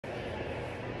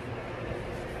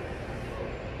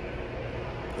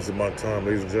This is my time,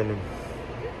 ladies and gentlemen.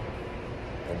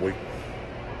 I'm waiting.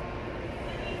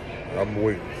 I'm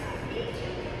waiting.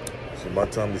 Is it my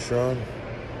time to shine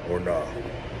or nah?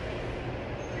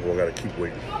 Or I gotta keep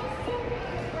waiting?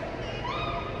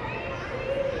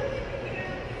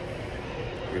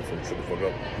 Wait for him to shut the fuck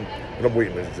up. But I'm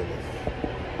waiting, ladies and gentlemen.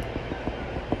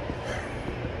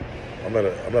 I'm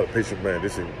not a patient man. They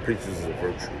say patience is a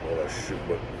virtue, all that shit,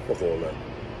 but fuck all that.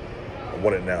 I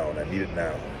want it now, and I need it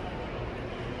now.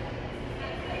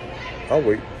 I'll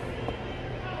wait.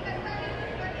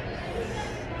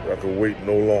 I can wait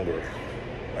no longer.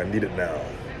 I need it now.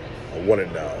 I want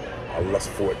it now. I lust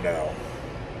for it now.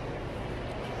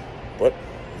 But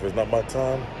if it's not my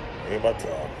time, it ain't my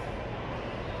time.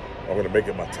 I'm gonna make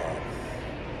it my time.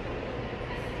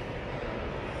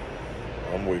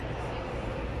 I'm waiting.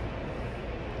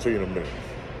 See you in a minute.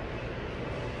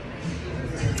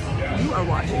 You are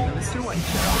watching the ᴂᵃ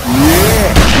Show.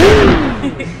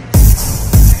 Yeah!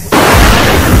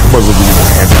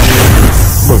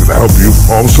 Must help you.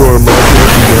 I'm sorry, man.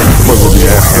 Must be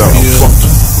asked out. I'm fucked.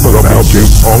 Must help you.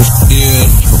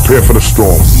 Prepare for the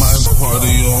storm. My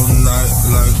party all night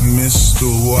like Mr.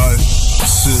 White.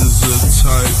 Scissor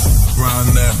tight round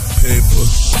that paper.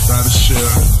 Gotta share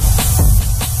it.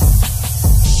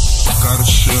 Gotta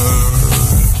share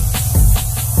it.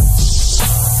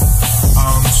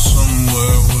 I'm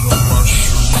somewhere with a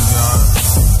mushroom yacht.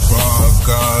 5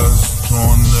 guys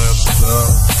on that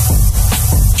block.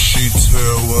 She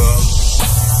tear well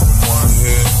from one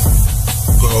hit.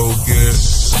 Go get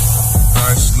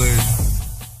nice lady.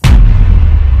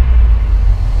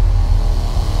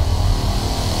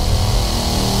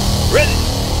 Ready,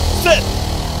 set,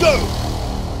 go!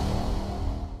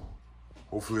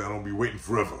 Hopefully I don't be waiting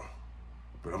forever,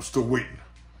 but I'm still waiting.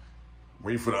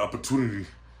 Waiting for the opportunity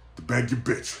to bag your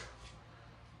bitch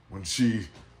when she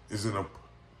is in a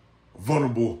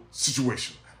vulnerable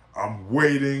situation. I'm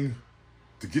waiting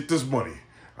to get this money.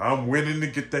 I'm waiting to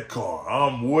get that car.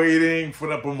 I'm waiting for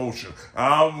that promotion.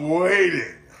 I'm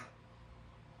waiting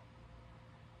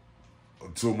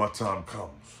until my time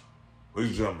comes.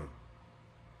 Ladies and gentlemen,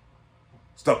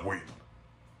 stop waiting.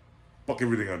 Fuck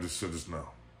everything I just said just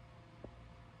now.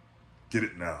 Get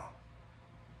it now.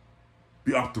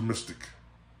 Be optimistic.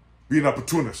 Be an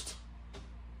opportunist.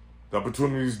 The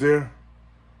opportunity's there.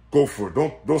 Go for it.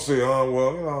 Don't say, oh,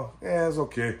 well, you know, yeah, it's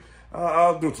okay.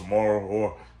 I'll do it tomorrow,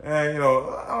 or, you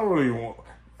know, I don't really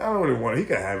want it. He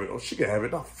can have it, or she can have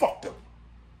it. Now, fuck them.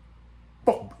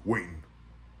 Fuck waiting.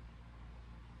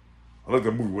 I like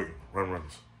that movie, Waiting, Ryan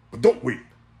Reynolds. But don't wait.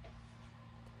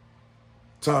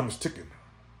 Time is ticking.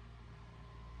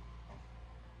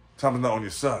 Time is not on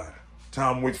your side.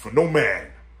 Time waits for no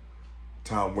man.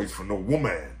 Time waits for no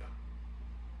woman.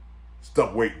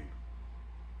 Stop waiting.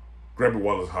 Grab it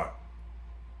while it's hot.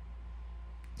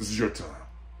 This is your time.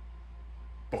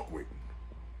 Fuck waiting.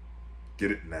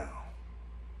 Get it now.